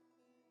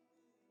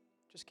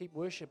Just keep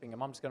worshiping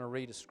Him. I'm just going to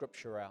read a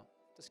scripture out.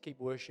 Just keep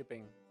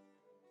worshiping.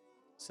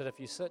 Sit if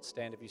you sit,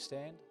 stand if you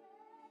stand.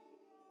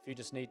 If you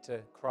just need to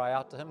cry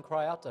out to Him,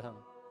 cry out to Him.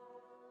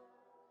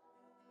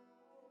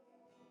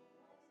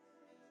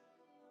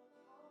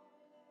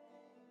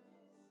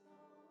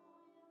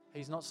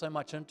 He's not so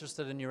much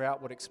interested in your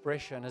outward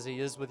expression as He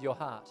is with your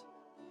heart.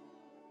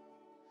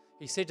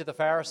 He said to the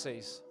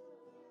Pharisees,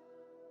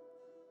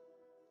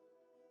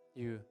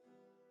 your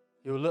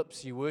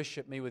lips, you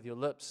worship me with your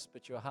lips,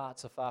 but your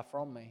hearts are far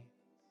from me.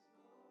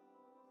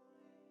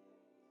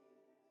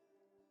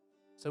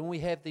 So when we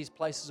have these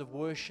places of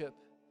worship,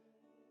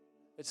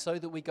 it's so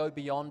that we go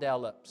beyond our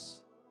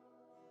lips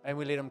and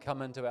we let Him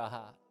come into our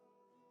heart.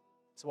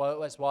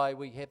 That's why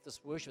we have this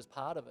worship as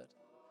part of it,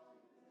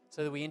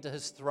 so that we enter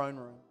His throne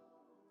room.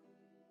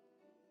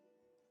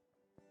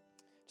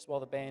 Just while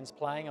the band's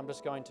playing, I'm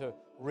just going to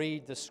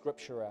read the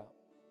scripture out.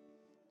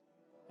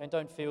 And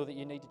don't feel that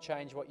you need to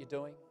change what you're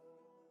doing.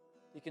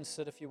 You can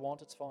sit if you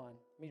want, it's fine.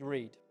 Let me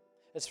read.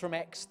 It's from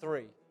Acts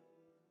 3. It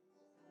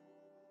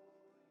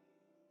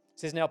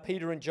says, "Now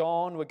Peter and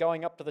John were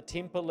going up to the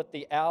temple at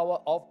the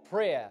hour of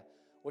prayer,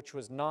 which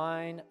was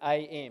 9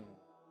 a.m.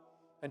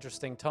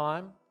 Interesting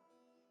time.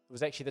 It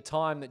was actually the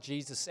time that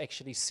Jesus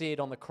actually said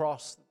on the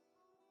cross,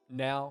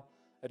 now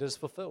it is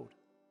fulfilled.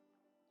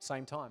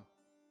 Same time.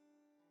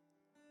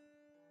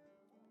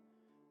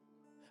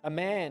 A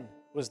man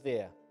was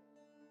there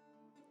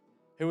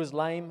who was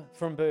lame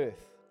from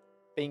birth,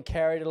 being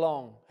carried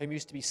along, whom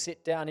used to be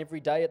set down every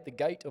day at the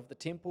gate of the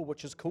temple,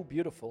 which is called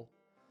Beautiful,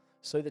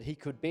 so that he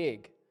could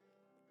beg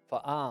for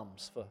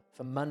alms,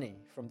 for money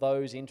from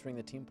those entering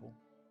the temple.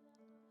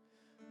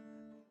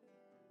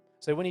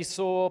 So when he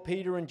saw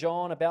Peter and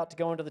John about to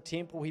go into the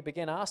temple, he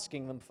began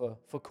asking them for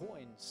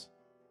coins.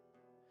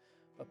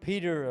 But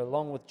Peter,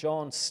 along with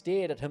John,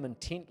 stared at him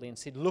intently and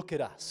said, "Look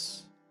at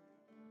us.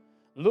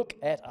 Look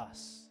at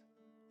us."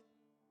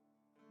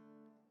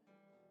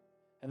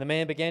 And the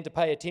man began to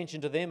pay attention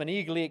to them and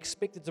eagerly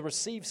expected to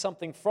receive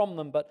something from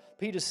them. But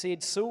Peter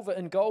said, "Silver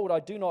and gold I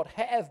do not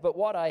have, but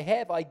what I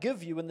have I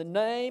give you. In the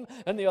name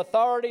and the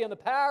authority and the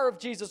power of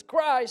Jesus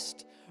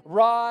Christ,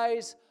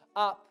 rise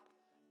up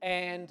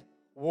and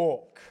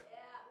walk."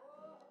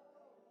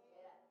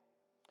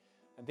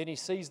 And then he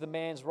seized the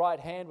man's right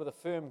hand with a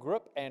firm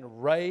grip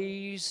and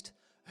raised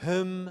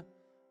him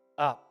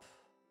up.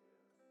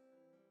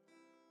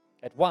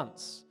 At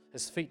once,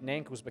 his feet and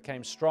ankles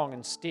became strong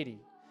and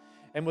steady.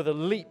 And with a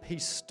leap he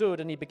stood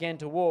and he began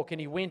to walk,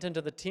 and he went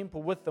into the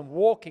temple with them,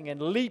 walking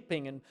and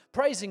leaping and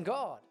praising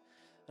God.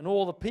 And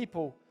all the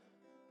people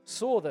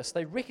saw this.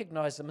 They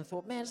recognized him and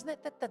thought, "Man,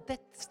 isn't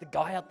that's the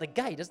guy out the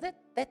gate? Isn't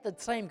that the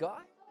same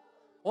guy?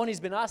 One who's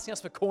been asking us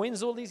for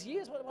coins all these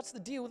years? What's the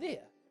deal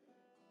there?"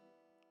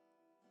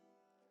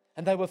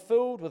 And they were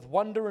filled with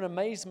wonder and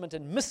amazement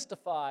and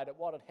mystified at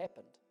what had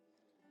happened.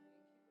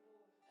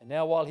 And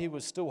now while he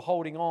was still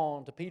holding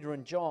on to Peter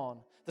and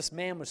John, this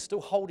man was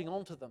still holding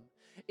on to them.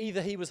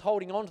 Either he was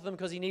holding on to them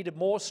because he needed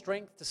more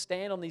strength to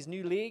stand on these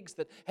new legs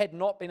that had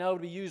not been able to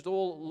be used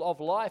all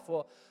of life,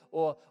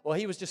 or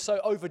he was just so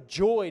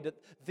overjoyed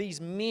that these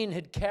men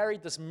had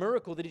carried this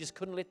miracle that he just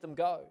couldn't let them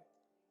go.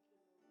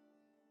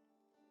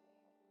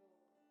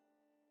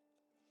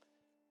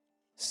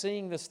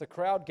 Seeing this, the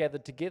crowd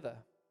gathered together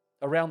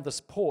around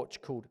this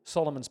porch called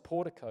Solomon's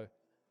Portico.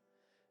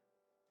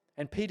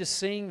 And Peter,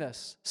 seeing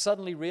this,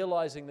 suddenly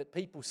realizing that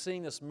people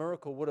seeing this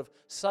miracle would have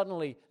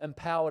suddenly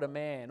empowered a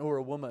man or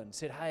a woman,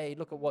 said, "Hey,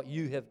 look at what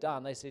you have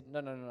done." They said,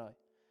 No.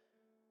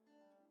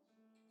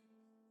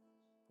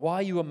 Why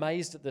are you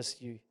amazed at this,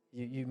 you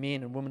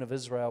men and women of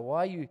Israel? Why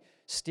are you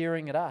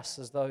staring at us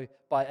as though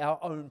by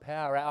our own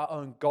power, our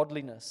own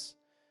godliness,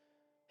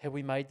 have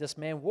we made this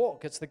man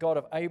walk? It's the God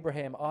of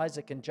Abraham,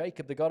 Isaac, and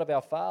Jacob, the God of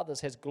our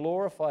fathers, has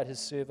glorified his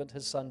servant,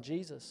 his son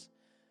Jesus.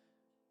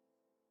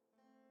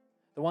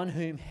 The one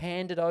whom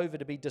handed over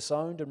to be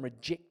disowned and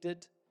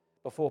rejected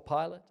before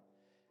Pilate.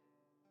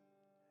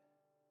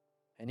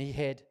 And he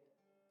had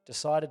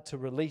decided to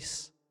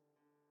release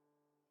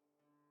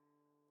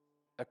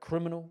a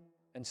criminal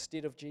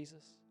instead of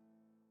Jesus.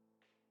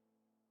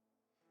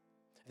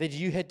 That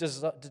you had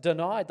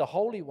denied the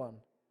Holy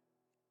One.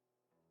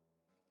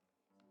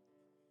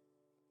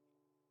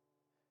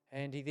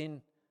 And he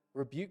then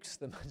rebukes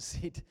them and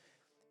said,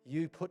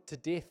 "You put to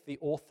death the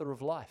author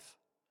of life."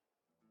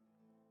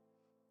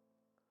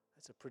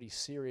 That's a pretty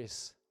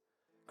serious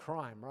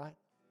crime, right?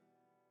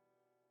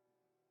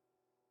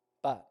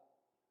 But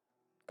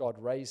God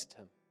raised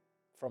him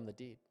from the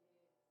dead.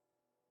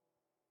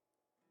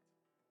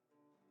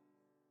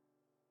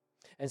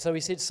 And so he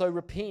said, so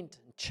repent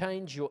and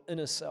change your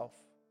inner self.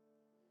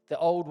 The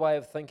old way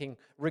of thinking,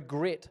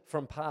 regret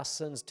from past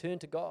sins, turn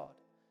to God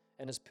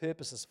and His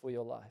purposes for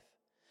your life.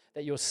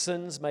 That your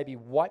sins may be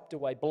wiped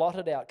away,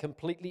 blotted out,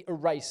 completely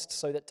erased,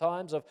 so that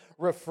times of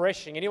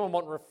refreshing, anyone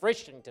want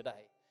refreshing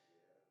today?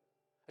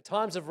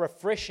 Times of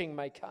refreshing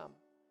may come,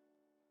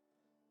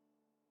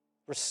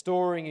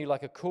 restoring you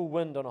like a cool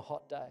wind on a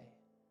hot day.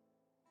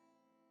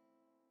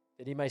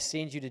 That He may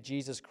send you to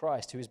Jesus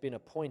Christ, who has been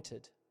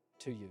appointed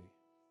to you.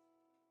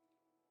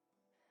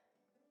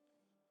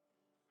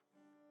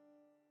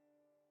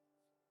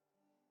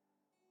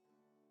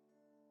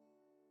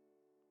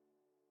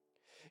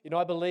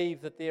 I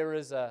believe that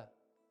that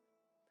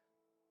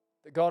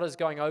God is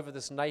going over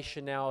this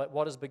nation now.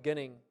 What is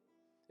beginning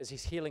is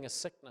He's healing a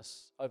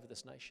sickness over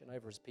this nation,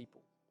 over His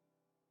people.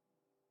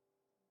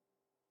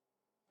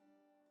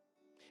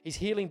 He's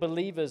healing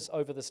believers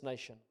over this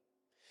nation.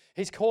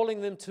 He's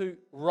calling them to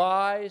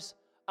rise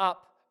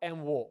up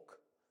and walk.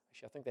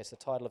 Actually, I think that's the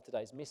title of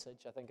today's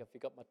message. I think if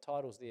you've got my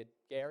titles there,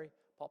 Gary,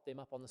 pop them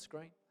up on the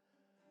screen.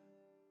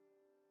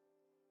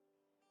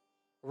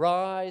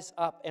 Rise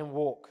up and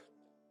walk.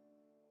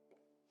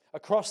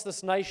 Across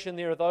this nation,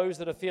 there are those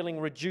that are feeling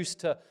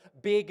reduced to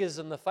beggars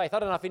in the faith. I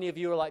don't know if any of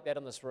you are like that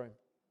in this room.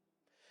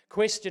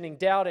 Questioning,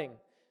 doubting,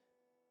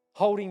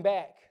 holding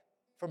back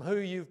from who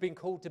you've been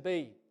called to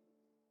be.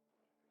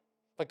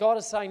 But God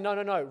is saying,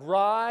 no,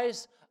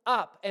 rise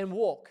up and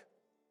walk.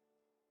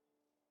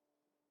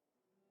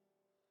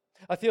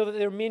 I feel that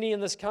there are many in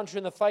this country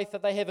in the faith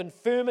that they have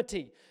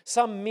infirmity,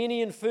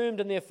 many infirmed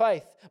in their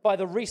faith by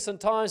the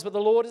recent times, but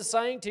the Lord is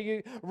saying to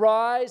you,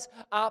 rise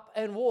up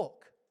and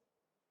walk.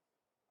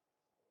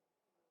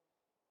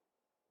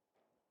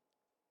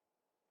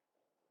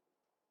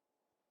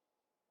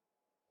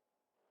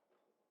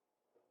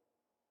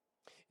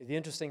 The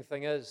interesting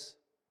thing is,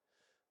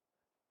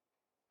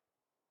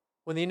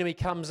 when the enemy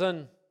comes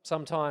in,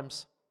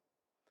 sometimes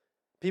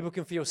people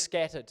can feel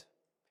scattered.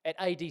 At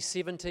AD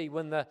 70,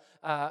 when the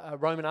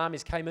Roman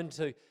armies came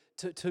into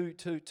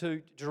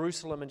to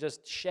Jerusalem and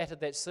just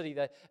shattered that city,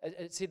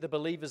 it said the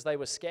believers, they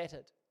were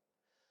scattered.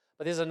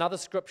 But there's another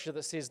scripture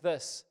that says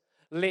this: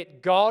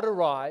 let God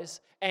arise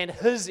and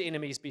His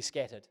enemies be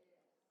scattered.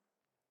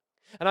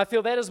 And I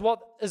feel that is what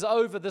is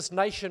over this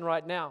nation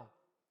right now.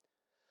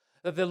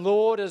 That the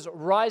Lord is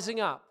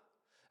rising up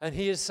and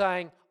He is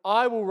saying,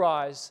 I will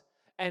rise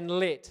and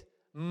let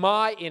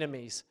my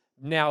enemies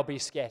now be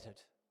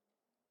scattered.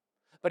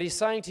 But He's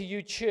saying to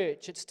you,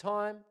 church, it's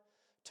time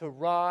to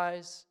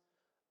rise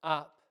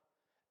up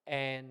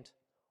and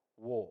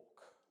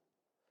walk.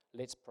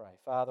 Let's pray.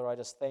 Father, I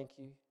just thank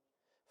You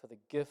for the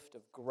gift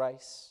of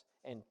grace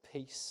and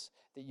peace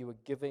that You are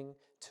giving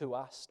to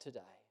us today.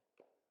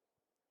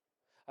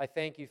 I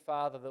thank You,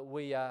 Father, that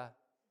we are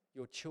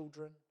Your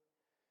children.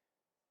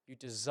 You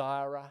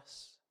desire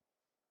us.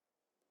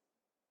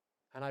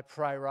 And I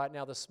pray right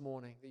now this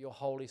morning that Your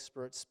Holy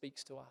Spirit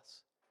speaks to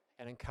us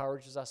and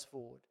encourages us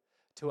forward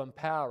to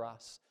empower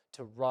us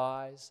to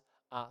rise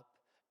up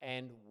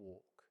and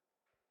walk.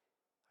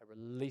 I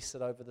release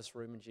it over this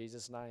room in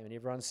Jesus' name. And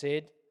everyone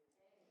said,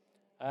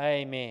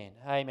 Amen.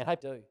 Amen. I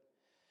do.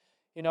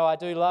 I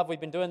do love, we've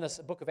been doing this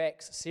Book of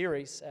Acts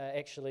series,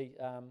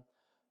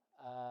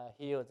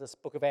 here, this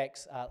Book of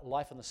Acts,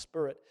 Life in the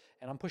Spirit,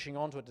 and I'm pushing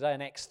on to it today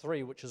in Acts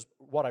 3, which is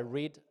what I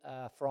read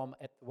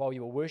while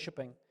you were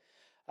worshiping.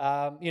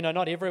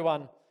 Not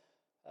everyone,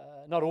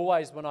 not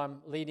always when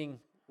I'm leading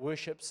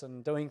worships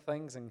and doing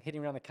things and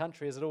heading around the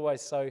country is it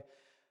always so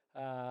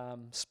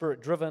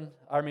spirit-driven.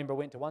 I remember I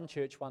went to one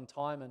church one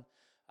time and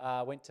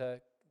went to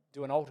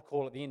do an altar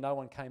call at the end. No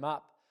one came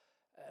up.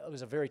 It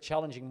was a very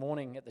challenging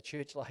morning at the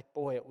church.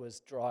 It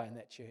was dry in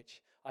that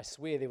church. I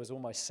swear there was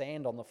almost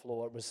sand on the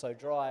floor. It was so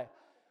dry.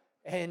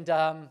 And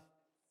I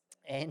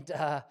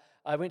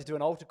went to do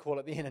an altar call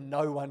at the end and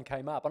no one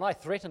came up. And I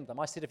threatened them.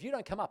 I said, if you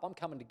don't come up, I'm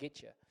coming to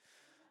get you.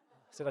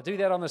 I said, I do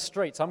that on the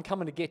streets. I'm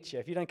coming to get you.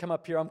 If you don't come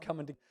up here, I'm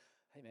coming to...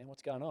 Hey, man,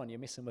 what's going on? You're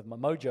messing with my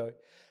mojo.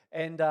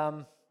 And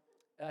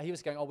he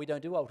was going, we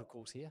don't do altar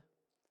calls here.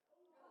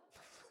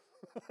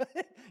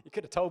 You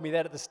could have told me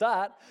that at the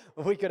start.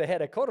 We could have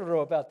had a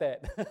kororo about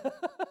that.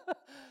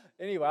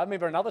 Anyway, I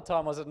remember another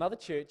time I was at another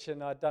church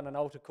and I'd done an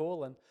altar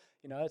call, and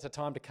it's a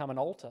time to come and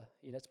altar.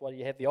 That's why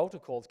you have the altar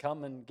calls.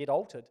 Come and get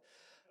altered.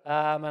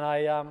 And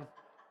I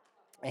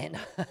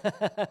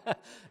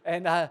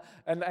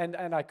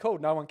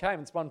called. No one came.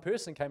 And one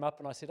person came up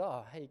and I said,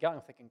 "Oh, how you going?"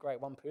 I'm thinking,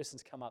 great. One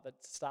person's come up. It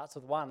starts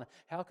with one.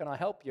 How can I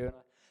help you?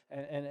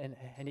 And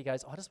he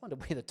goes, I just wondered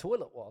where the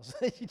toilet was.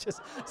 I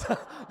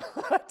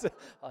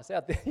was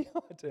out there.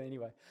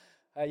 Anyway,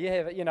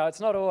 it's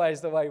not always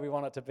the way we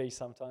want it to be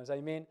sometimes.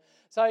 Amen.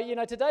 So,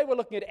 today we're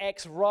looking at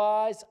Acts,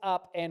 rise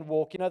up and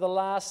walk. The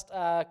last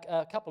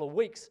couple of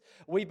weeks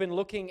we've been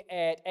looking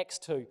at Acts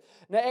 2.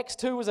 Now, Acts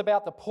 2 was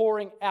about the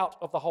pouring out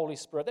of the Holy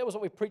Spirit. That was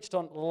what we preached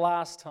on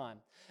last time.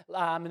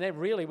 And then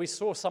really we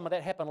saw some of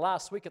that happen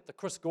last week at the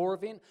Chris Gore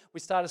event. We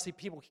started to see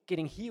people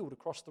getting healed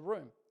across the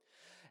room.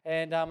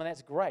 And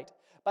that's great.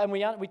 But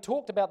we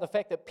talked about the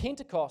fact that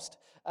Pentecost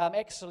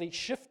actually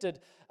shifted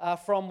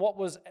from what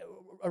was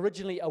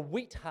originally a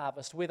wheat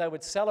harvest, where they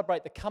would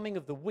celebrate the coming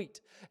of the wheat,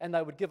 and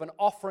they would give an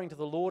offering to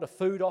the Lord, a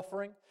food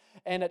offering,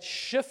 and it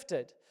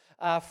shifted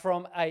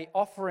from a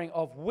offering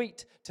of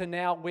wheat to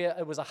now where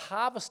it was a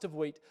harvest of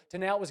wheat to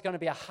now it was going to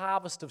be a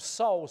harvest of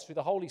souls through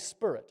the Holy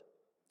Spirit.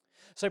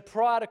 So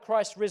prior to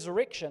Christ's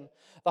resurrection,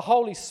 the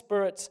Holy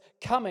Spirit's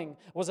coming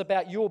was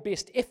about your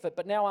best effort.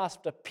 But now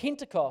after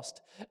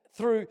Pentecost,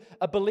 through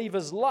a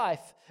believer's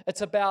life,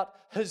 it's about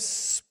His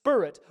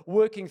Spirit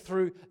working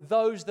through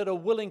those that are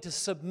willing to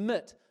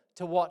submit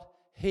to what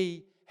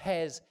He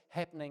has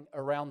happening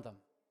around them.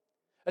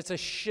 It's a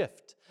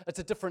shift. It's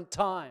a different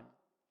time.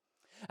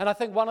 And I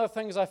think one of the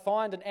things I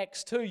find in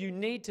Acts 2, you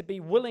need to be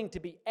willing to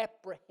be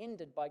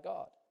apprehended by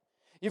God.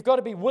 You've got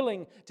to be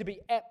willing to be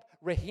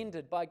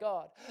apprehended by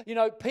God. You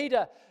know,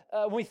 Peter,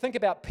 when we think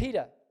about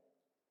Peter,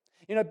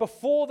 you know,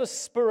 before the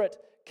Spirit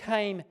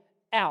came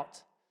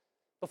out,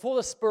 before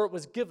the Spirit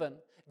was given,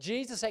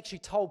 Jesus actually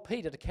told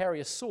Peter to carry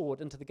a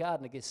sword into the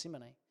Garden of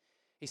Gethsemane.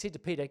 He said to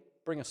Peter,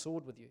 bring a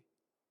sword with you.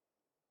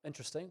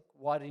 Interesting.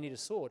 Why did he need a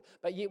sword?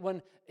 But yet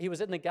when he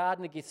was in the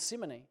Garden of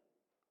Gethsemane,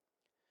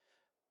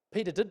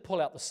 Peter did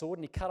pull out the sword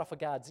and he cut off a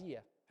guard's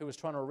ear who was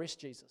trying to arrest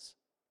Jesus.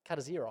 Cut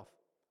his ear off.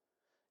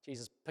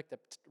 Jesus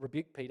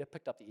rebuked Peter,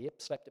 picked up the ear,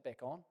 slapped it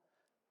back on.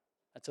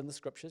 It's in the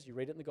scriptures. You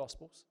read it in the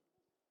Gospels.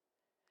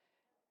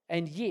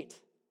 And yet,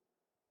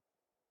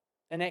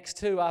 in Acts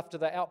 2, after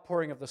the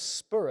outpouring of the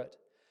Spirit,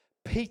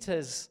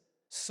 Peter's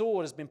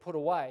sword has been put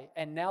away,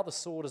 and now the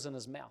sword is in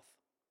his mouth.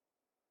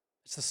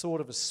 It's the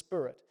sword of his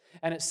Spirit.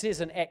 And it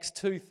says in Acts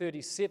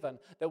 2:37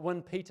 that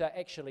when Peter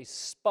actually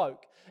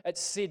spoke, it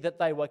said that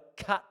they were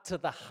cut to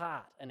the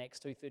heart in Acts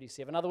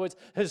 2:37. In other words,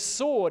 his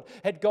sword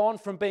had gone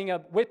from being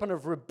a weapon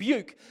of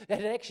rebuke,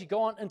 it had actually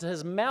gone into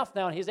his mouth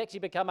now, and he's actually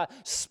become a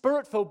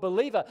Spirit-filled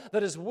believer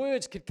that his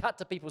words could cut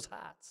to people's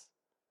hearts.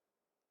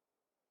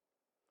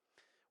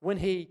 When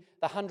the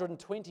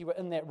 120 were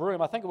in that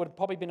room, I think it would have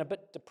probably been a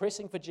bit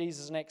depressing for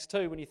Jesus in Acts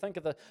 2 when you think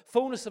of the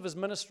fullness of his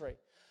ministry.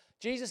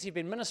 Jesus, you've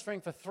been ministering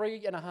for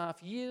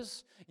 3.5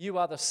 years. You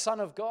are the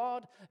Son of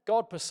God,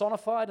 God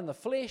personified in the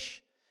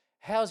flesh.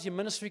 How's your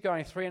ministry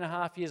going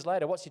 3.5 years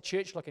later? What's your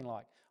church looking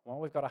like? Well,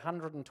 we've got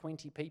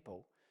 120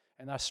 people,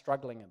 and they're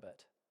struggling a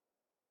bit.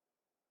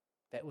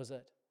 That was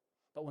it.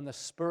 But when the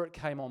Spirit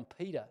came on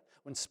Peter,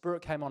 when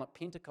Spirit came on at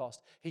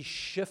Pentecost, he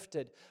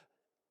shifted,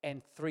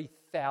 and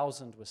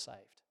 3,000 were saved.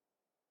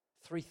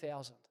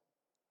 3,000.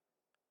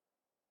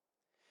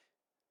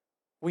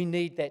 We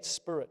need that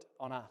Spirit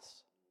on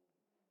us.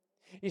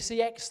 You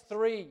see, Acts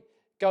 3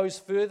 goes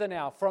further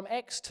now. From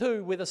Acts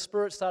 2, where the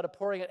Spirit started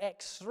pouring, at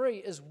Acts 3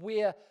 is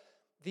where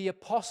the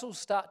apostles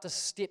start to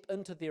step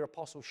into their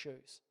apostle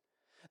shoes.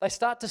 They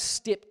start to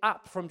step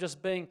up from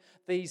just being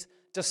these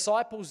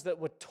disciples that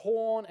were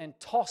torn and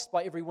tossed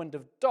by every wind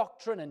of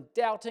doctrine and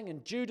doubting,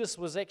 and Judas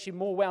was actually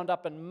more wound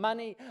up in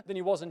money than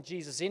he was in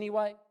Jesus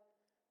anyway.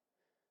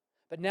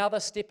 But now they're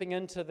stepping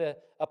into the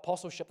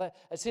apostleship.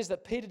 It says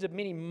that Peter did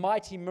many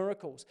mighty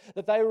miracles,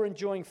 that they were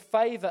enjoying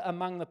favor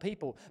among the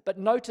people. But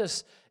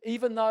notice,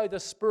 even though the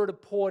Spirit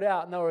had poured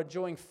out and they were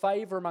enjoying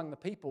favor among the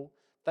people,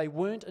 they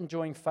weren't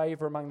enjoying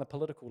favor among the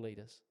political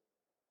leaders.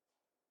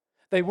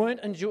 They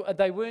weren't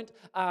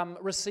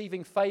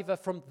receiving favor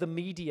from the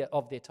media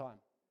of their time.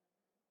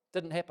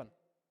 Didn't happen.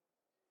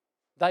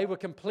 They were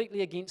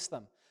completely against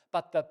them,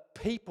 but the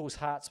people's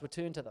hearts were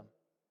turned to them.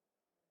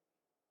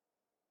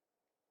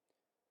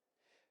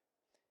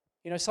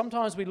 You know,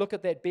 sometimes we look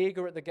at that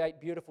beggar at the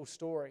gate, beautiful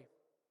story,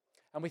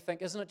 and we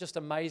think, isn't it just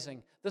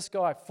amazing? This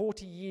guy,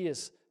 40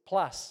 years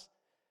plus,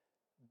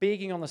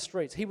 begging on the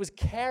streets. He was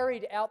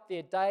carried out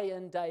there day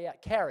in, day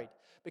out, carried,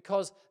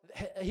 because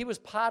he was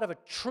part of a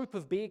troop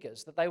of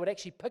beggars that they would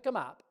actually pick him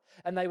up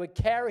and they would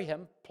carry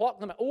him, plonk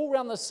them. All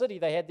around the city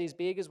they had these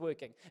beggars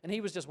working, and he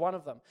was just one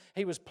of them.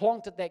 He was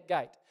plonked at that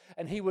gate,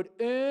 and he would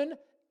earn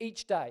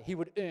each day. He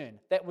would earn.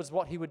 That was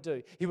what he would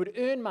do. He would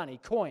earn money,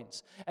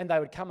 coins, and they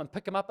would come and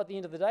pick him up at the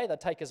end of the day. They'd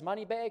take his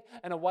money bag,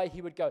 and away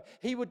he would go.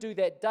 He would do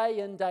that day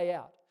in, day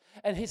out.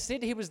 And he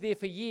said he was there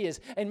for years.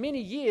 And many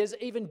years,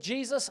 even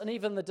Jesus and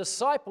even the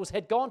disciples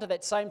had gone to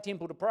that same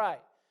temple to pray.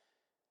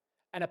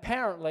 And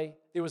apparently,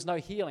 there was no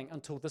healing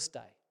until this day.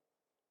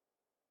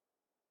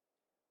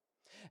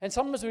 And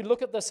sometimes we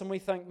look at this and we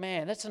think,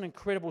 man, that's an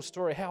incredible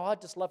story. How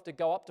I'd just love to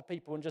go up to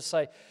people and just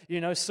say,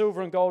 you know,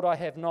 silver and gold I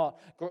have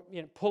not.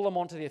 You know, pull them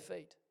onto their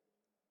feet.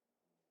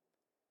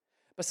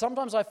 But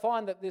sometimes I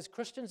find that there's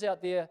Christians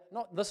out there,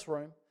 not in this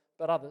room,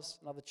 but others,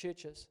 in other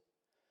churches.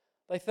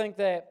 They think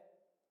that,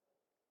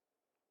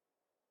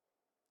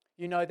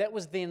 you know, that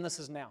was then, this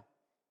is now.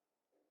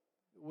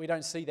 We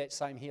don't see that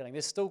same healing.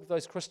 There's still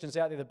those Christians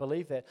out there that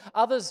believe that.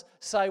 Others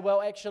say,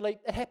 well, actually,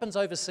 it happens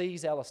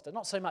overseas, Alistair.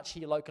 Not so much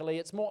here locally.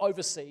 It's more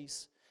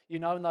overseas, you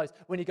know, in those,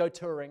 when you go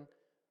touring.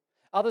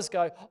 Others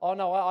go, oh,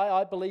 no,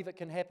 I believe it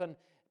can happen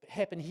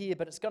here,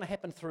 but it's going to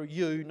happen through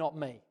you, not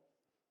me.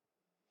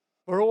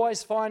 We're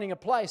always finding a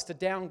place to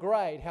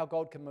downgrade how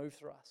God can move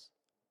through us.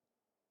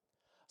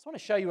 I just want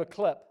to show you a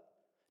clip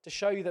to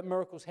show you that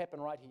miracles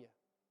happen right here,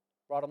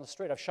 right on the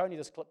street. I've shown you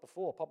this clip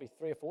before, probably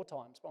 3 or 4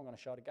 times, but I'm going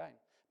to show it again,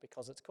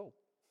 because it's cool.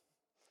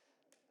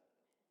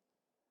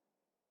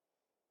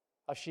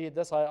 I've shared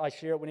this. I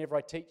share it whenever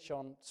I teach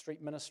on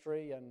street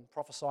ministry and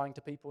prophesying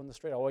to people in the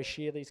street. I always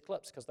share these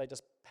clips because they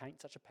just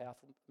paint such a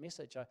powerful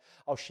message.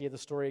 I'll share the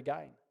story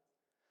again.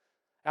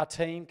 Our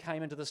team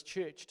came into this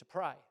church to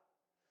pray.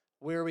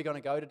 Where are we going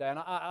to go today? And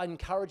I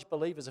encourage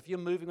believers, if you're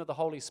moving with the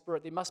Holy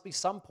Spirit, there must be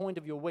some point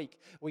of your week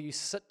where you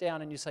sit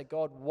down and you say,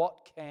 God,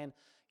 what can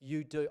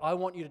you do? I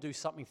want you to do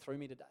something through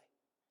me today.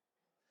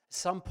 At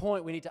some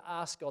point, we need to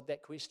ask God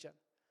that question,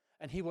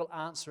 and He will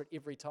answer it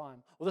every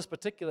time. Well, this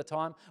particular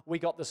time, we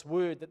got this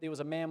word that there was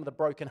a man with a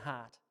broken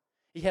heart.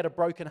 He had a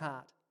broken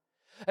heart.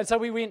 And so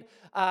we went,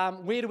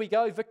 where do we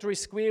go? Victory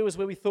Square was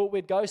where we thought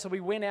we'd go. So we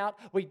went out,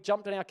 we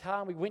jumped in our car,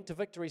 and we went to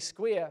Victory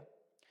Square.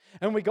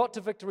 And we got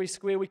to Victory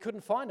Square, we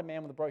couldn't find a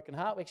man with a broken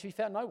heart. We actually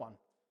found no one.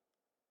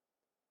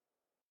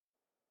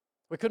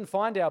 We couldn't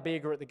find our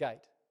beggar at the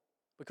gate.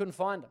 We couldn't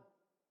find him.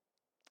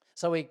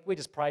 So we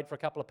just prayed for a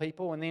couple of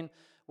people, and then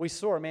we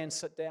saw a man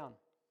sit down.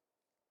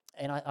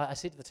 And I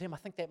said to the team, I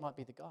think that might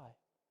be the guy.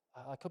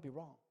 I could be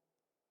wrong.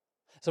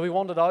 So we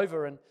wandered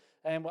over, and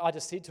I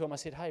just said to him, I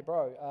said, hey,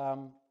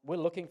 bro, we're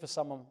looking for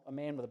someone, a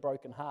man with a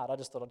broken heart. I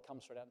just thought I'd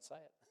come straight out and say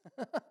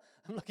it.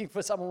 I'm looking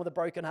for someone with a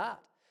broken heart.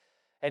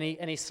 And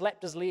he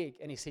slapped his leg,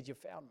 and he said, you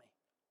found me.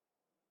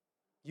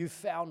 You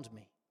found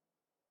me.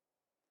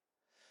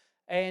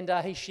 And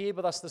he shared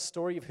with us this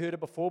story. You've heard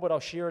it before, but I'll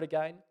share it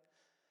again.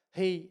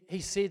 He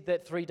said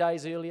that 3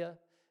 days earlier,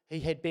 he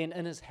had been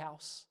in his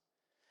house,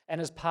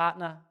 and his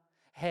partner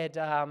had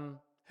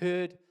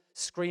heard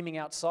screaming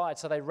outside.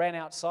 So they ran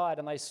outside,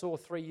 and they saw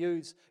 3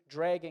 youths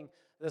dragging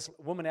this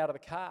woman out of the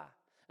car.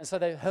 And so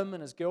him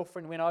and his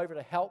girlfriend went over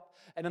to help.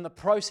 And in the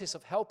process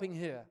of helping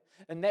her,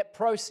 in that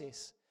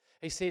process,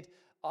 he said,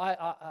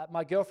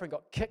 my girlfriend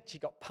got kicked, she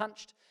got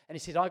punched, and he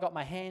said, I got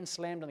my hand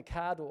slammed in the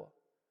car door.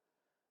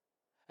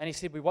 And he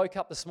said, we woke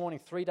up this morning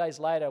 3 days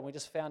later, and we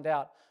just found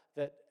out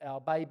that our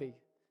baby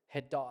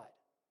had died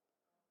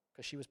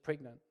because she was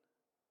pregnant.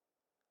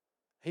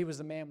 He was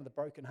the man with a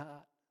broken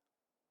heart.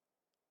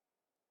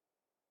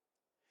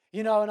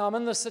 You know, and I'm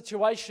in this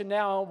situation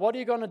now. What are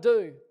you going to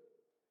do?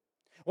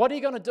 What are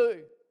you going to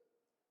do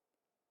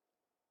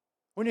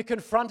when you're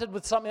confronted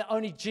with something that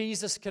only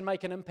Jesus can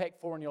make an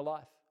impact for in your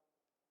life?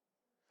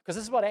 Because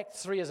this is what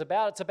Acts 3 is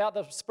about. It's about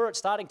the Spirit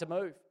starting to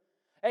move.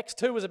 Acts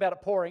 2 is about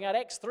it pouring out.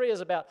 Acts 3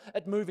 is about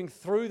it moving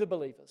through the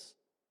believers.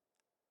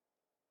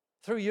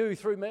 Through you,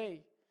 through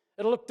me.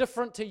 It'll look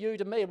different to you,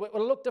 to me.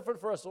 It'll look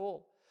different for us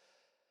all.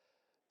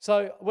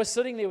 So we're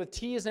sitting there with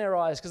tears in our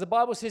eyes because the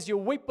Bible says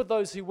you'll weep with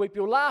those who weep,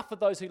 you'll laugh with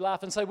those who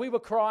laugh. And so we were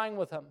crying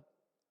with him.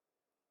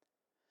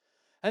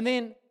 And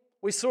then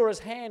we saw his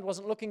hand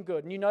wasn't looking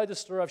good. And you know the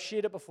story, I've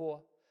shared it before.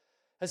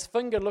 His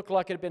finger looked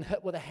like it had been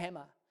hit with a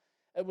hammer.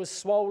 It was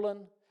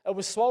swollen. It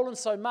was swollen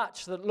so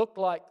much that it looked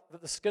like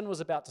that the skin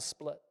was about to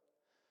split.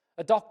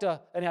 A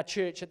doctor in our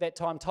church at that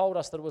time told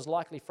us that it was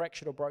likely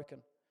fractured or broken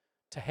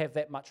to have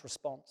that much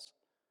response.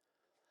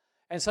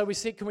 And so we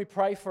said, can we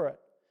pray for it?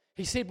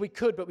 He said we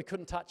could, but we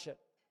couldn't touch it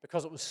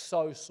because it was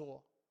so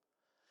sore.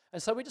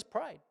 And so we just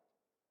prayed.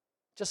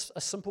 Just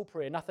a simple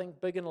prayer, nothing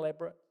big and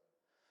elaborate.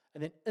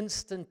 And then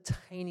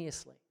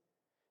instantaneously,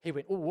 he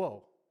went, oh,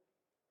 whoa.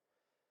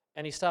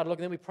 And he started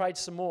looking. Then we prayed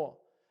some more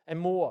and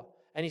more.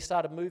 And he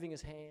started moving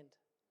his hand.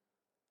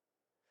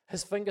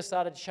 His finger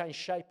started to change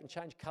shape and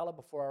change color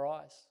before our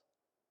eyes.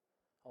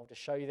 I'll just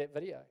show you that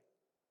video.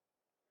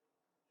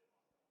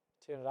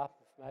 Turn it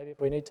up maybe if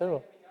we need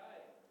to.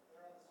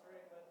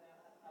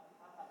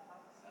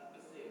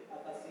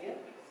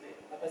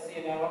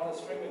 Now on the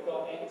street we've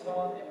got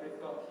Anton and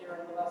we've got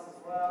Kieran with us as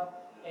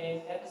well.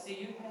 And see,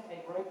 you had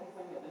that broken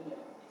finger, didn't you?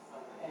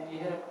 And you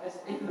had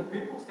even the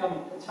purple's coming,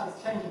 it's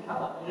changing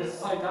colour. It was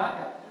so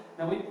darker.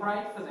 Now we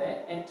prayed for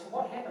that, and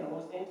what happened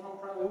was Anton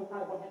prayed. We all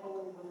prayed. What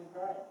happened when we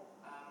prayed?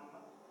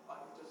 I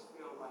could just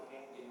feel my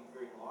hand getting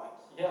very light.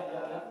 Yeah.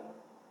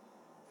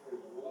 Very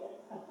warm.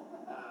 I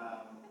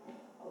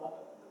love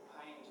it. The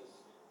pain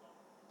just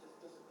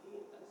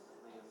disappeared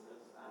instantly as soon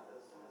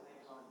as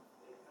Anton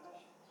had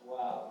finished.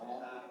 Wow,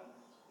 man.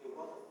 There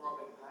was a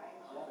throbbing pain.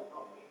 I could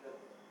not bend it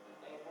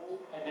at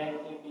all. And now you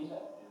can bend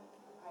it.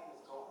 The pain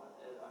is gone. I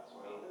can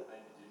bend it.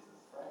 Thank you,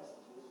 Jesus. Praise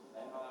Jesus.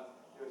 And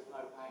there is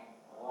no pain.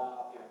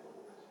 Wow. Here.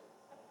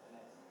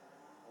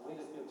 We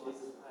just give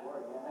Jesus the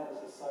glory, man. That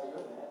is just so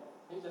good, man.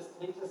 He just,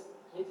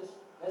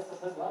 that's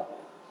just his love,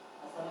 man.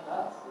 That's what he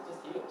does. He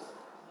just heals.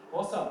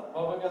 Awesome.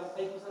 Well, we're going to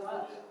thank you so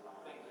much.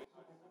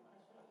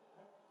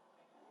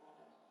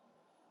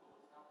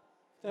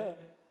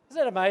 Isn't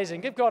that amazing?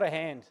 Give God a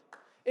hand.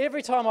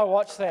 Every time I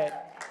watch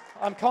that,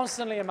 I'm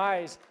constantly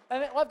amazed.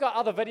 And I've got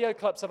other video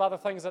clips of other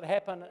things that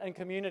happen in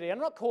community. I'm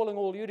not calling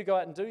all you to go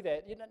out and do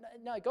that.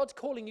 No, God's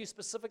calling you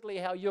specifically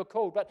how you're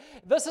called. But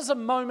this is a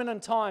moment in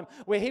time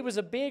where he was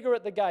a beggar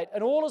at the gate.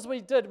 And all as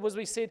we did was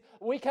we said,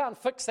 we can't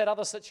fix that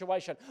other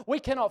situation. We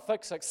cannot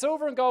fix it.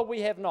 Silver and gold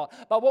we have not.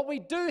 But what we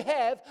do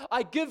have,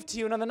 I give to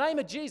you. And in the name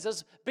of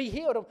Jesus, be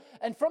healed.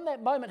 And from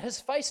that moment, his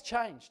face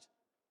changed.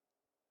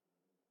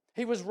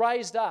 He was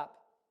raised up.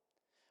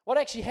 What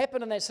actually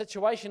happened in that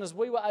situation is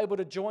we were able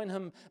to join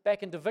him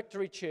back into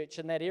Victory Church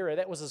in that area.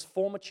 That was his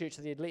former church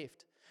that he had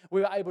left.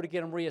 We were able to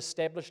get him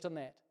re-established in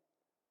that.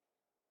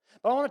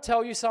 But I want to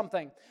tell you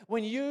something.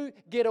 When you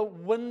get a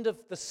wind of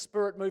the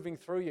Spirit moving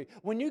through you,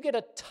 when you get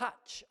a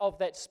touch of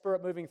that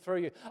Spirit moving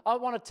through you, I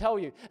want to tell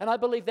you, and I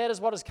believe that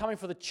is what is coming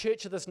for the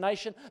church of this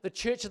nation, the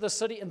church of the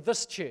city, and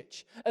this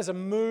church, is a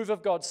move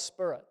of God's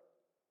Spirit.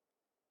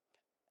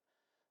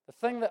 The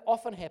thing that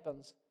often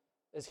happens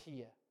is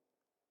here.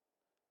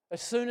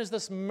 As soon as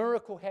this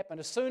miracle happened,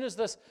 as soon as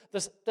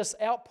this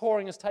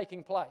outpouring is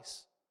taking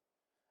place,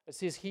 it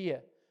says here,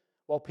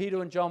 while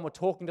Peter and John were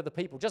talking to the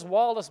people, just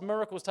while this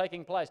miracle was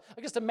taking place.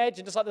 I just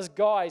imagine, just like this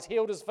guy, he's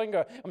healed his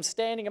finger. I'm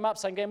standing him up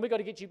saying, Dan, we've got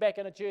to get you back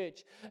in a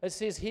church. It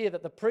says here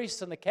that the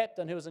priests and the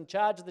captain who was in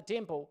charge of the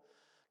temple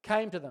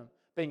came to them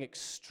being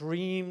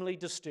extremely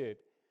disturbed,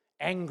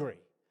 angry,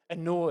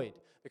 annoyed,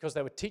 because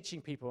they were teaching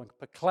people and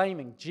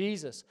proclaiming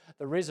Jesus,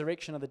 the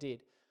resurrection of the dead.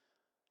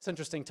 It's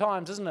interesting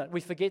times, isn't it?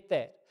 We forget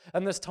that.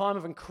 In this time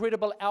of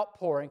incredible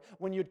outpouring,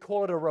 when you'd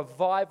call it a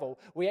revival,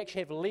 we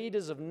actually have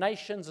leaders of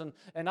nations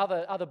and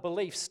other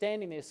beliefs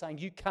standing there saying,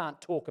 you can't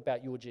talk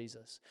about your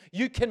Jesus.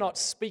 You cannot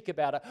speak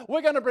about it.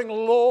 We're going to bring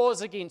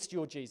laws against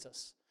your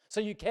Jesus, so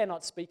you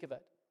cannot speak of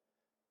it.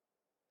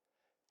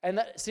 And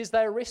that says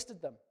they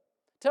arrested them.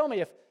 Tell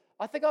me,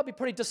 I think I'd be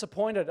pretty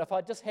disappointed if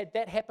I just had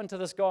that happen to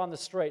this guy on the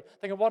street,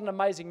 thinking, what an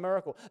amazing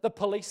miracle. The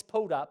police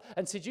pulled up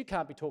and said, you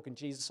can't be talking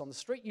Jesus on the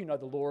street. You know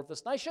the law of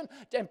this nation,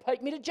 and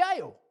take me to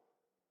jail.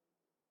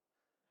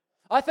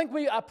 I think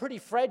we are pretty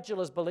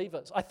fragile as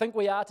believers. I think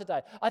we are today.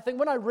 I think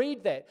when I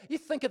read that, you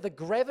think of the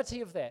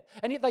gravity of that.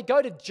 And yet they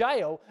go to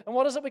jail, and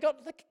what is it? They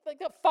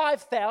got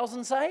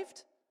 5,000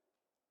 saved.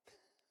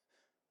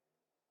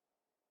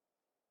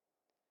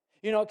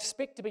 You know,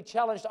 expect to be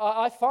challenged.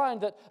 I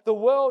find that the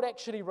world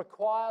actually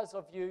requires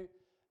of you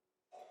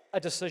a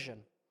decision.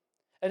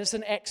 And it's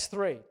in Acts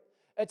 3.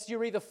 It's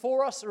you're either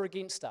for us or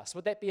against us.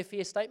 Would that be a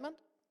fair statement?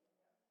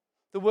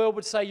 The world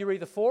would say you're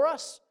either for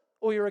us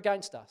or you're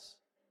against us.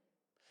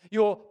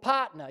 Your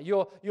partner,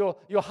 your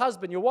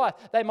husband, your wife,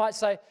 they might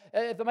say,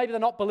 maybe they're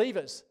not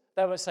believers.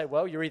 They would say,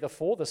 well, you're either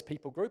for this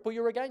people group or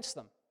you're against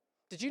them.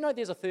 Did you know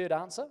there's a third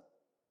answer?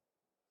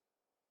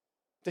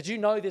 Did you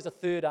know there's a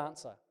third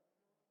answer?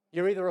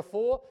 You're either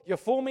you're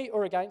for me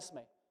or against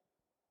me.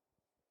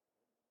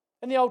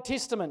 In the Old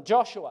Testament,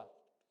 Joshua,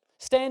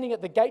 standing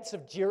at the gates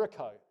of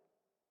Jericho,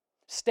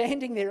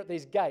 standing there at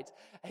these gates,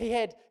 he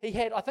had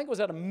I think it was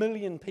about 1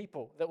 million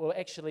people that were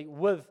actually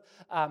with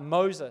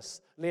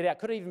Moses led out.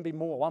 Could even be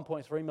more,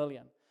 1.3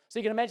 million. So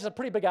you can imagine a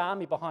pretty big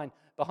army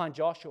behind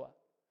Joshua.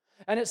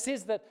 And it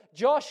says that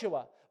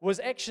Joshua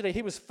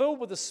he was filled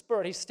with the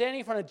Spirit. He's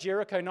standing in front of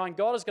Jericho knowing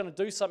God is going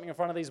to do something in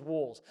front of these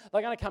walls.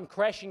 They're going to come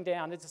crashing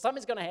down.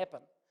 Something's going to happen.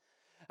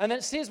 And then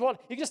it says you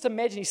can just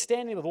imagine he's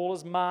standing with all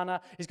his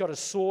mana. He's got his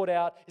sword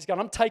out. He's going,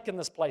 I'm taking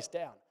this place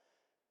down.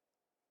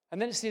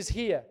 And then it says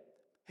here,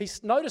 he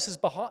notices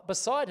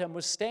beside him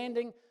was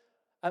standing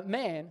a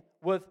man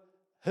with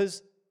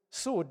his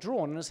sword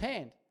drawn in his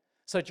hand.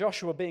 So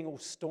Joshua, being all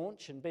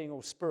staunch and being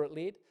all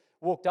Spirit-led,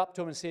 walked up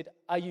to him and said,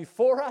 are you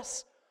for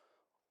us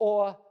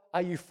or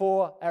are you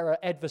for our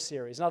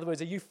adversaries? In other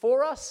words, are you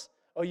for us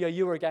or are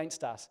you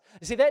against us?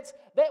 You see, that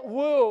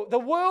world, the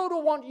world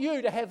will want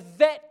you to have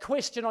that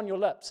question on your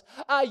lips.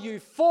 Are you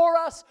for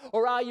us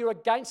or are you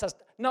against us?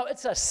 No,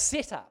 it's a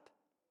setup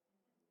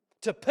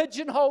to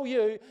pigeonhole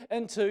you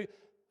into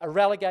a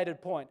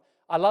relegated point.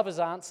 I love his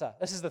answer.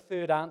 This is the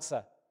third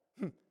answer.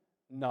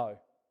 No.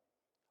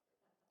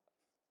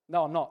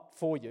 No, I'm not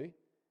for you,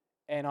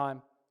 and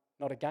I'm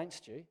not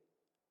against you,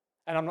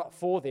 and I'm not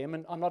for them,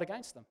 and I'm not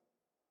against them.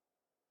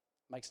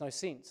 Makes no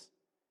sense.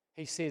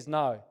 He says,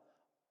 no,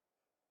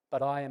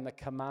 but I am the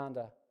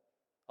commander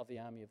of the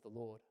army of the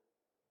Lord.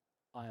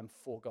 I am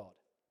for God.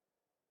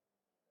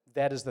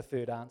 That is the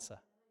third answer.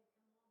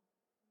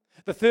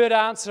 The third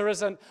answer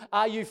isn't,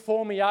 are you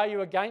for me, are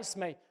you against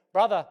me?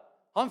 Brother,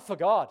 I'm for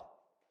God.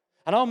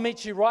 And I'll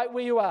meet you right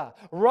where you are,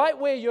 right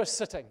where you're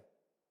sitting,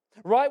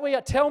 right where you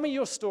are. Tell me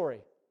your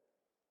story.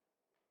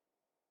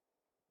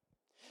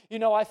 You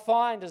know, I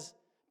find as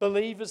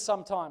believers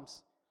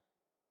sometimes,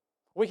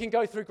 we can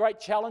go through great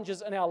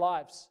challenges in our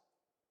lives.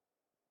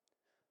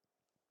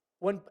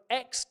 When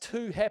Acts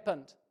 2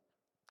 happened,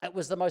 it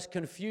was the most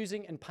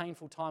confusing and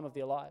painful time of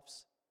their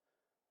lives.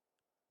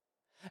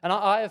 And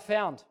I have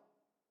found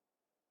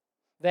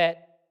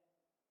that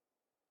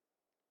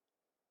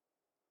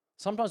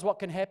sometimes what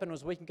can happen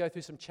is we can go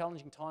through some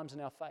challenging times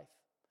in our faith,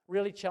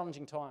 really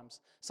challenging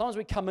times. Sometimes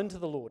we come into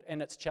the Lord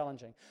and it's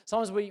challenging.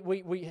 Sometimes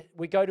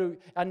we go to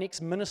our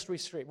next ministry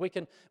step. We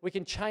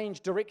can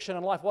change direction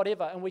in life,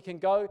 whatever, and we can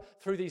go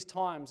through these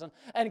times.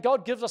 And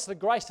God gives us the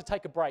grace to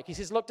take a break. He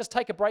says, look, just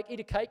take a break,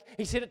 eat a cake.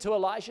 He said it to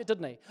Elijah,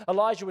 didn't he?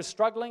 Elijah was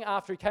struggling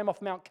after he came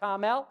off Mount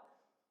Carmel.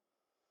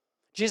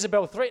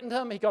 Jezebel threatened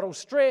him. He got all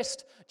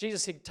stressed.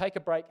 Jesus said, take a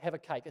break, have a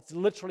cake. It's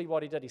literally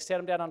what he did. He sat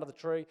him down under the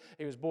tree.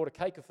 He was brought a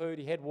cake of food.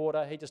 He had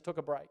water. He just took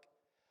a break.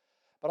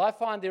 But I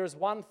find there is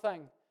one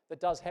thing that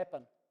does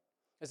happen,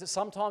 is that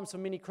sometimes for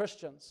many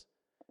Christians,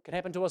 it can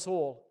happen to us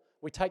all,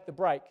 we take the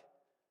break,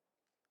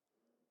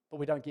 but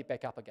we don't get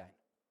back up again.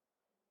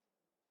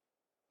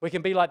 We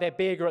can be like that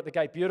beggar at the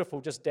gate,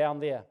 beautiful, just down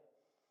there.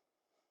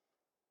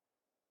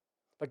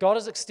 But God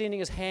is extending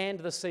his hand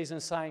this season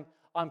saying,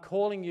 I'm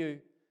calling you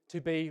to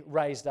be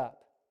raised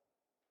up.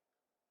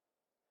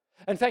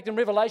 In fact, in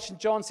Revelation,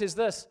 John says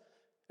this,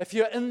 if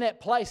you're in that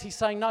place, he's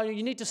saying, no,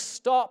 you need to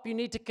stop. You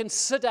need to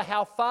consider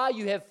how far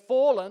you have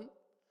fallen.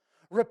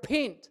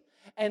 Repent.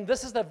 And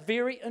this is the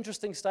very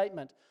interesting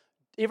statement.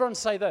 Everyone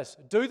say this,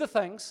 do the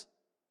things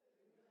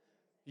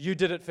you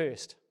did at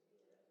first.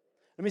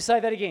 Let me say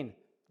that again.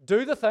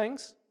 Do the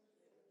things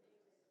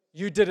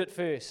you did it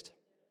first.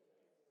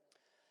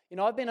 You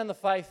know, I've been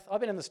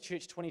in this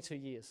church 22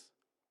 years.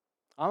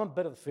 I'm a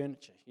bit of the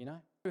furniture, you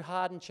know. Through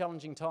hard and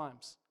challenging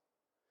times.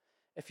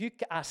 If you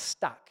are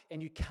stuck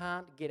and you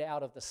can't get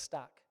out of the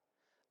stuck,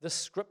 this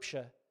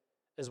scripture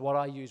is what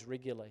I use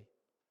regularly.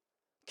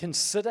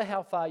 Consider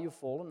how far you've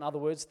fallen. In other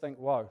words, think,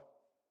 whoa,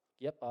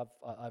 yep,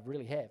 I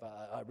really have.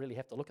 I really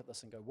have to look at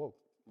this and go, whoa,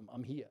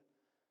 I'm here.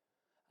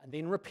 And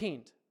then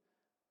repent.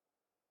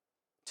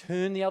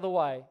 Turn the other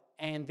way.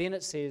 And then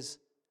it says,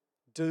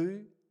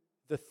 do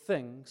the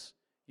things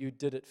you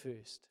did at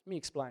first. Let me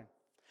explain.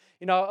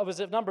 You know, it was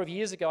a number of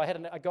years ago, I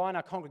had a guy in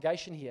our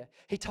congregation here.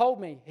 He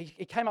told me,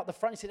 he came up the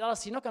front, he said,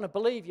 Alice, you're not going to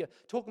believe you're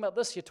talking about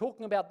this, you're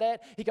talking about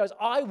that. He goes,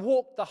 I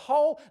walked the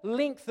whole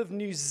length of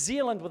New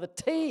Zealand with a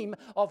team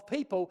of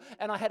people,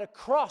 and I had a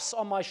cross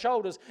on my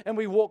shoulders, and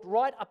we walked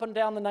right up and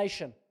down the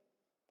nation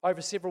over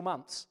several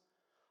months.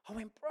 I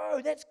went,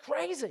 bro, that's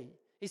crazy.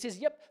 He says,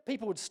 yep,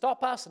 people would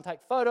stop us and take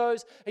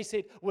photos. He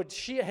said,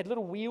 had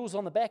little wheels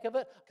on the back of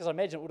it, because I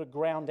imagine it would have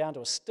ground down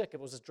to a stick if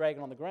it was just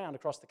dragging on the ground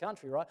across the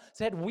country, right?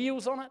 So it had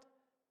wheels on it.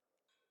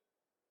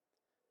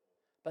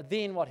 But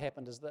then what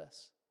happened is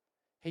this.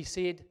 He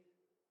said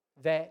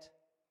that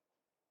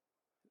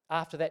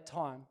after that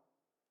time,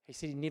 he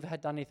said he never had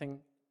done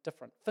anything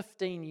different.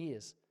 15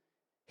 years,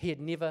 he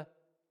had never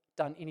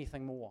done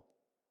anything more.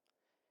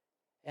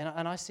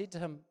 And I said to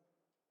him,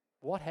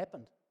 what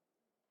happened?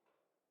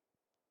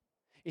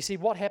 You see,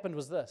 what happened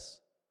was this.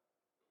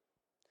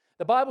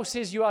 The Bible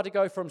says you are to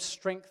go from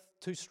strength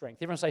to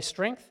strength. Everyone say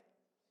strength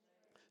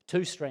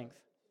to strength.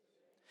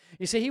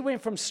 You see, he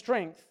went from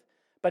strength,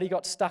 but he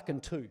got stuck in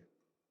two.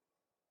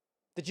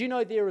 Did you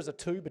know there is a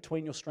two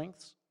between your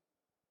strengths?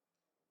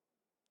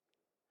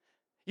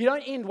 You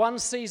don't end one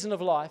season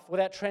of life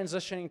without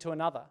transitioning to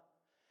another.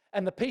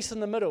 And the piece in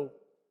the middle,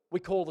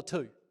 we call the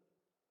two.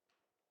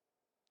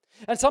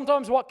 And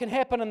sometimes what can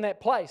happen in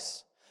that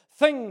place,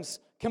 things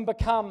can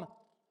become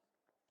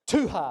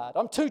too hard.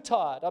 I'm too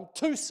tired. I'm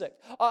too sick.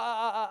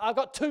 I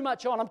got too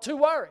much on. I'm too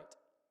worried.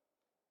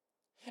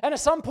 And at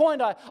some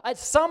point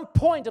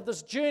of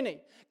this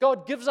journey,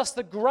 God gives us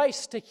the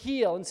grace to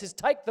heal and says,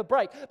 take the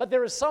break. But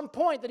there is some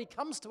point that he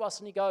comes to us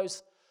and he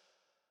goes,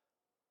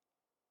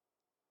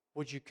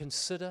 would you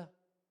consider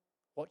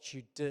what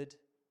you did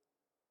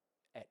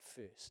at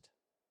first?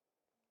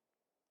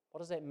 What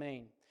does that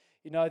mean?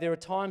 You know, there are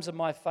times in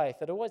my faith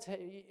that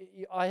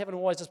I haven't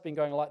always just been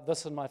going like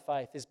this in my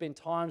faith. There's been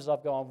times that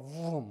I've gone,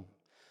 vroom,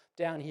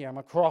 down here, I'm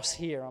across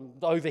here, I'm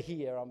over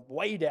here, I'm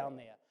way down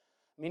there.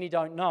 Many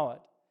don't know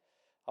it.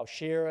 I'll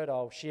share it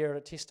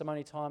at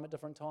testimony time at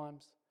different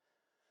times.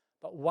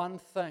 But one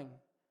thing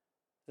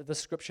that the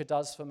scripture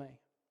does for me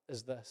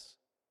is this.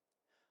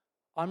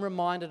 I'm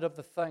reminded of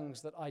the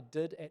things that I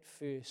did at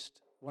first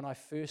when I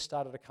first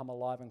started to come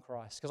alive in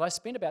Christ. Because I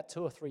spent about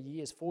 2 or 3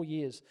 years, 4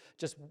 years,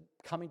 just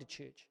coming to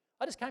church.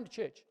 I just came to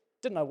church.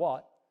 Didn't know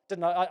why.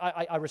 Didn't know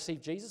I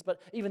received Jesus,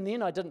 but even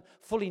then I didn't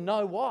fully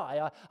know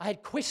why. I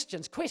had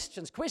questions.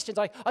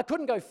 I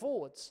couldn't go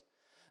forwards.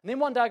 And then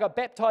one day I got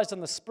baptized in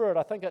the Spirit.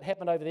 I think it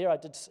happened over there. I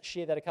did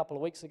share that a couple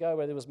of weeks ago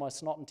where there was my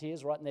snot and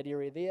tears right in that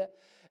area there.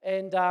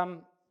 And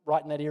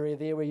right in that area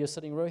there where you're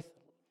sitting, Ruth.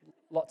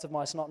 Lots of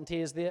my snot and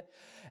tears there.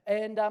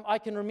 And I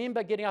can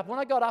remember getting up. When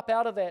I got up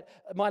out of that,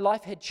 my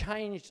life had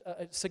changed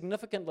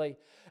significantly.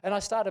 And I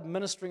started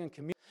ministering and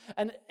community.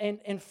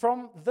 And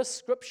from this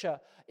scripture,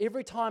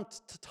 every time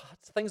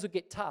things would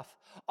get tough,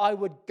 I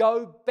would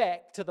go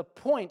back to the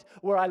point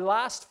where I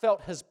last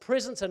felt his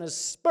presence and his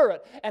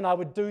spirit, and I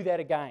would do that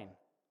again.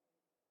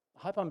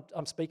 I hope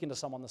I'm speaking to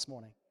someone this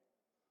morning.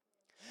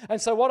 And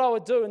so what I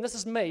would do, and this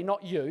is me,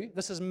 not you,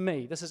 this is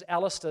me, this is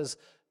Alistair's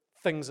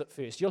things at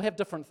first. You'll have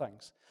different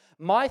things.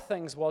 My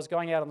things was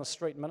going out on the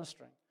street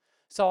ministering.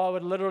 So I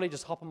would literally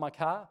just hop in my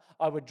car,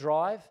 I would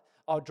drive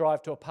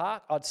to a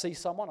park, I'd see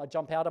someone, I'd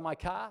jump out of my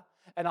car,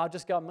 and I'd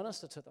just go and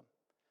minister to them.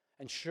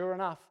 And sure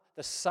enough,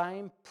 the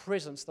same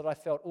presence that I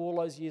felt all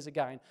those years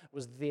ago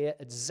was there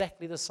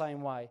exactly the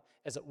same way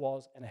as it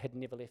was, and it had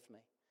never left me.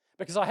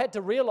 Because I had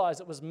to realize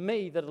it was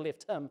me that had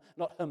left him,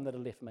 not him that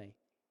had left me.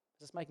 Is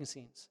this making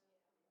sense?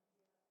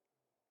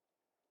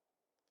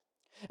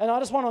 And I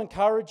just want to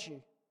encourage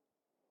you.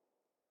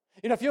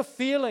 You know, if you're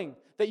feeling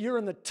that you're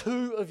in the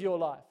two of your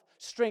life,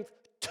 strength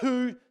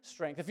to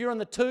strength. If you're in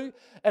the two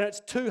and it's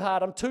too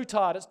hard, I'm too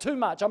tired, it's too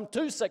much, I'm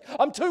too sick,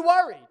 I'm too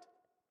worried.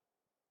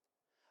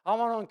 I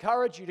want to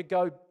encourage you to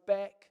go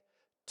back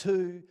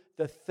to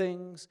the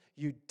things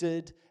you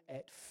did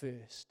at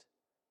first.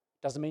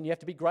 Doesn't mean you have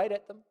to be great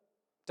at them.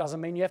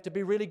 Doesn't mean you have to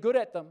be really good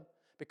at them,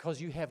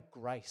 because you have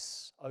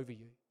grace over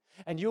you.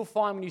 And you'll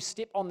find when you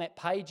step on that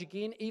page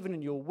again, even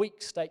in your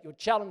weak state, your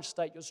challenged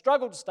state, your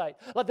struggled state,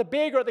 like the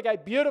beggar at the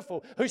gate,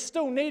 beautiful, who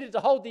still needed to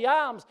hold the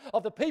arms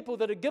of the people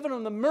that had given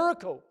him the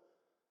miracle,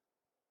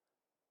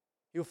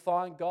 you'll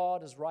find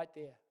God is right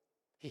there.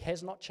 He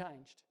has not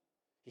changed.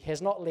 He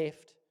has not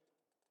left.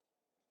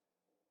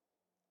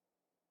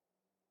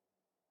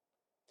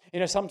 You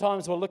know,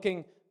 sometimes we're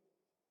looking,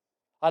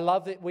 I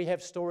love that we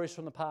have stories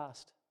from the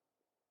past.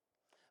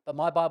 But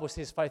my Bible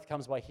says faith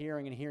comes by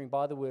hearing, and hearing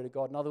by the word of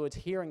God. In other words,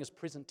 hearing is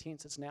present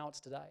tense. It's now, it's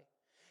today.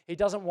 He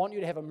doesn't want you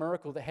to have a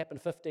miracle that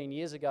happened 15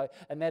 years ago,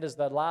 and that is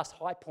the last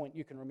high point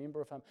you can remember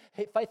of him.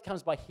 Faith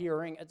comes by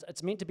hearing.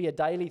 It's meant to be a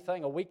daily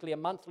thing, a weekly, a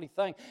monthly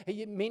thing.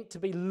 It's meant to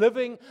be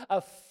living a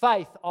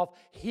faith of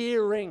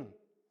hearing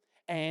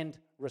and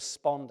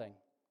responding.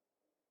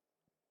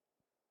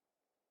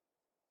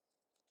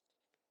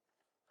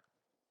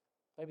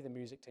 Maybe the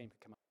music team could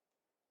come up.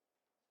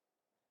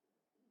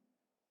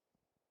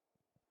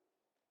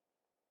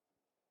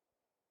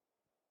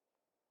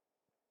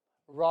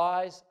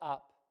 Rise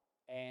up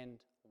and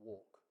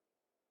walk.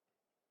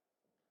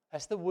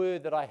 That's the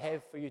word that I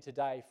have for you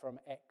today from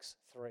Acts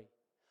 3.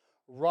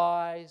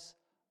 Rise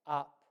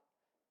up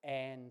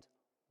and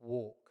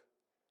walk.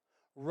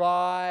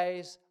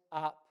 Rise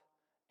up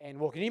and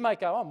walk. And you might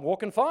go, I'm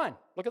walking fine.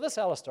 Look at this,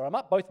 Alistair. I'm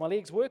up. Both my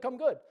legs work. I'm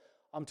good.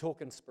 I'm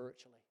talking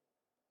spiritually.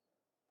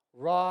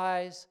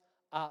 Rise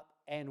up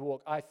and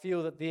walk. I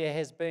feel that there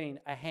has been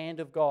a hand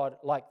of God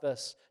like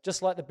this,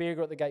 just like the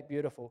beggar at the gate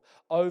beautiful,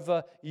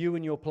 over you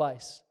and your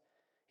place.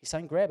 He's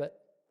saying, grab it.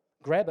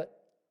 Grab it.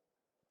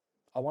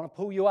 I want to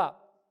pull you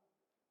up.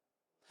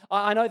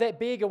 I know that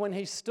beggar, when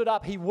he stood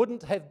up, he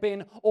wouldn't have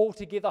been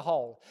altogether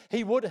whole.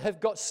 He would have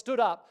got stood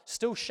up,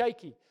 still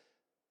shaky.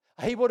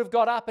 He would have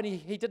got up and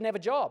he didn't have a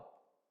job.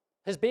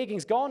 His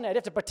begging's gone now. He'd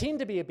have to pretend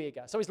to be a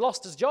beggar. So he's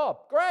lost his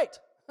job. Great.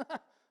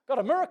 Got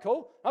a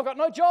miracle. I've got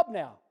no job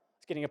now.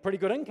 He's getting a pretty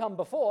good income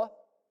before.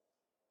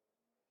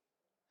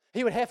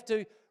 He would have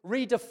to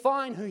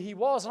redefine who he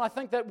was. And I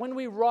think that when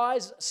we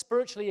rise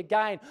spiritually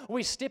again,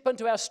 we step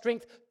into our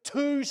strength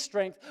to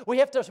strength. We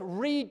have to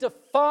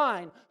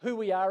redefine who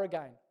we are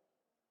again.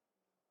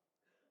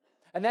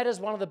 And that is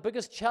one of the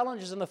biggest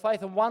challenges in the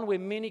faith, and one where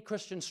many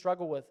Christians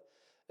struggle with,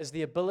 is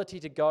the ability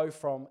to go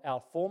from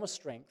our former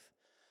strength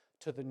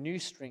to the new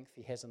strength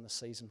he has in the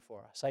season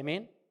for us.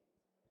 Amen?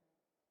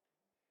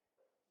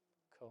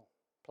 Cool.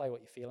 Play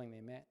what you're feeling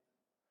there, Matt.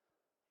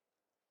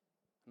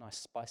 Nice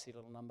spicy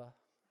little number.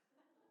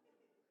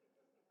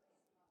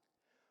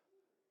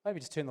 Maybe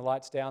just turn the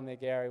lights down there,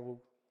 Gary.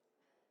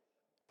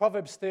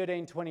 Proverbs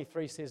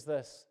 13:23 says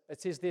this.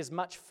 It says, there's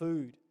much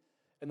food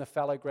in the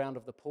fallow ground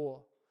of the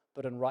poor,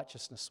 but in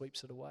righteousness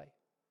sweeps it away.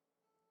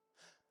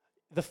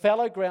 The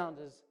fallow ground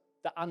is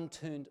the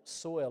unturned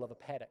soil of a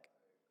paddock.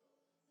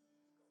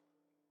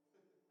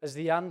 Is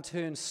the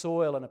unturned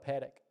soil in a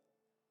paddock.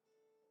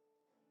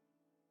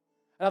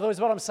 In other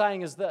words, what I'm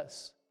saying is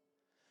this,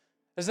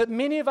 is that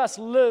many of us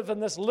live in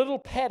this little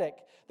paddock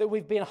that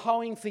we've been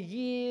hoeing for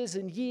years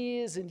and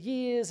years and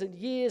years and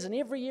years, and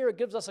every year it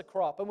gives us a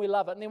crop, and we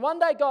love it. And then one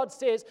day God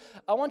says,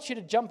 I want you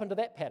to jump into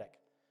that paddock.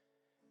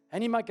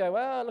 And you might go,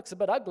 well, it looks a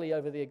bit ugly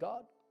over there,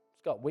 God.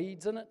 It's got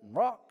weeds in it and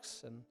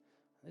rocks, and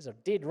there's a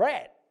dead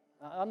rat.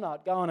 I'm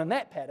not going in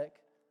that paddock.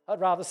 I'd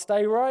rather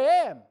stay where I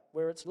am,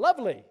 where it's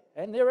lovely,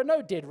 and there are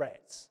no dead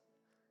rats.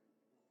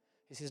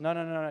 He says,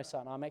 no,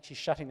 son, I'm actually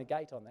shutting the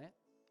gate on that.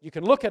 You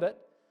can look at it,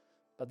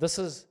 but this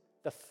is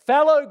the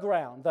fallow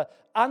ground, the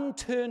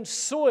unturned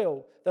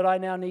soil that I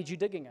now need you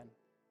digging in.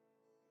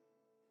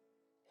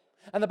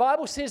 And the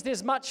Bible says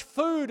there's much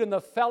food in the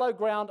fallow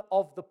ground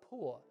of the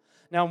poor.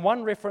 Now, in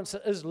one reference,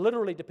 it is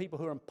literally to people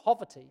who are in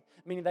poverty,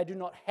 meaning they do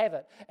not have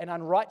it, and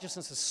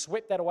unrighteousness has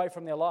swept that away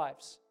from their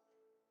lives.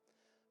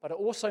 But it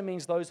also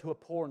means those who are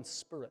poor in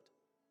spirit.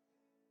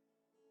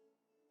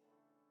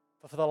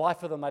 But for the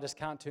life of them, they just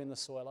can't turn the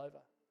soil over.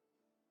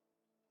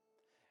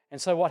 And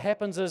so what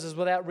happens is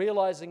without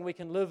realizing, we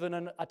can live in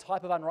a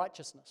type of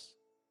unrighteousness.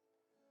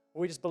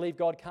 We just believe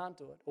God can't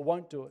do it or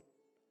won't do it.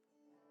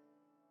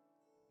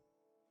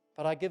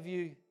 But I give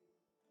you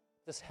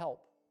this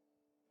help.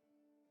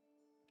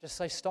 Just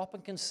say, stop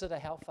and consider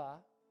how far.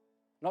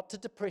 Not to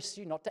depress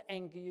you, not to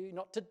anger you,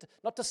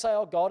 not to say,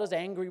 oh, God is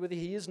angry with you.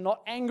 He is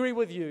not angry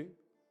with you.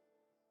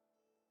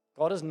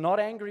 God is not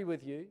angry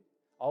with you.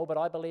 Oh, but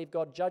I believe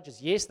God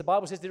judges. Yes, the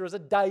Bible says there is a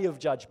day of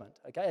judgment.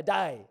 Okay, a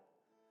day.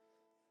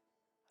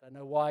 I don't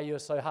know why you're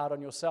so hard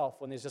on yourself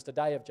when there's just a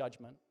day of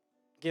judgment.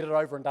 Get it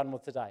over and done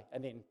with today,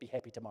 and then be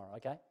happy tomorrow,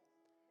 okay?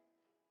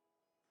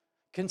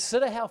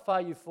 Consider how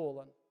far you've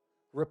fallen.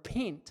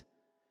 Repent,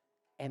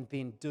 and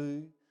then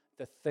do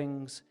the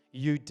things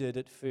you did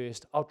at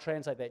first. I'll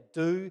translate that.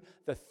 Do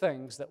the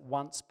things that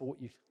once brought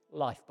you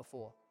life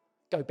before.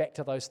 Go back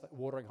to those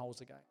watering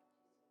holes again.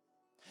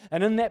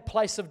 And in that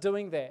place of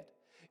doing that,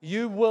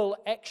 you will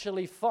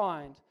actually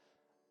find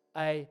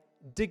a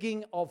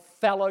digging of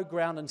fallow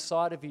ground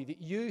inside of you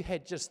that you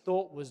had just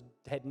thought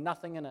had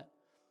nothing in it.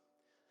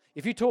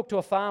 If you talk to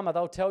a farmer,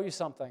 they'll tell you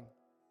something.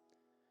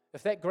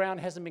 If that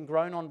ground hasn't been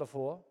grown on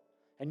before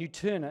and you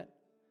turn it,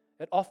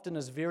 it often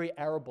is very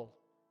arable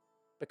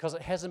because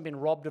it hasn't been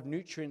robbed of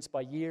nutrients by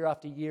year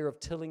after year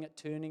of tilling it,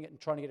 turning it, and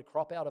trying to get a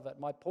crop out of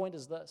it. My point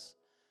is this.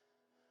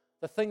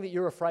 The thing that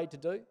you're afraid to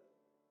do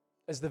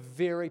is the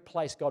very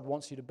place God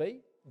wants you to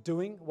be,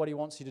 doing what He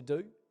wants you to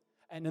do.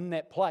 And in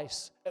that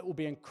place, it will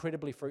be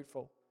incredibly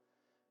fruitful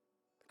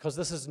because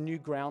this is new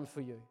ground for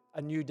you,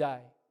 a new day.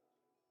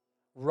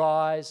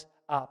 Rise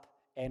up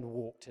and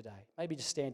walk today. Maybe just stand.